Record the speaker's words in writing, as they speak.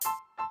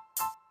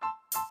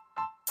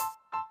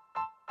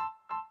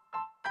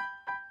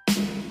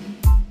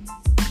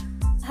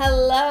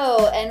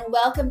Hello, and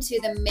welcome to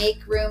the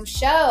Make Room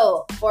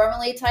Show,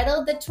 formerly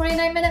titled The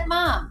 29-Minute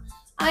Mom.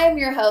 I am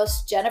your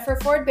host, Jennifer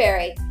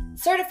Fordberry,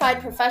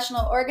 certified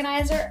professional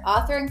organizer,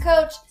 author, and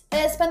coach that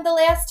has spent the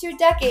last 2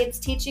 decades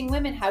teaching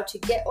women how to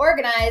get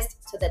organized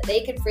so that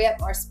they can free up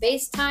more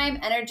space, time,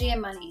 energy,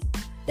 and money.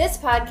 This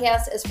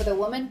podcast is for the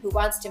woman who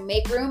wants to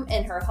make room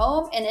in her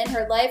home and in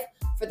her life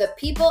for the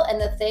people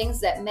and the things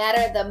that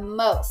matter the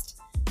most.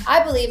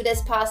 I believe it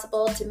is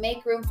possible to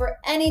make room for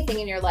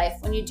anything in your life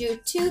when you do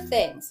 2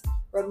 things.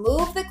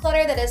 Remove the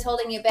clutter that is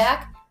holding you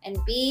back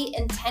and be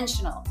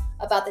intentional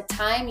about the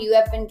time you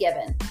have been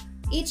given.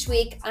 Each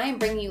week, I am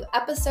bringing you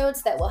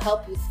episodes that will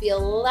help you feel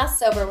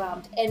less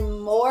overwhelmed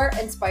and more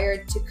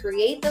inspired to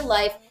create the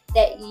life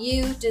that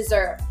you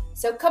deserve.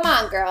 So come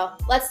on, girl,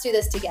 let's do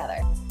this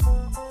together.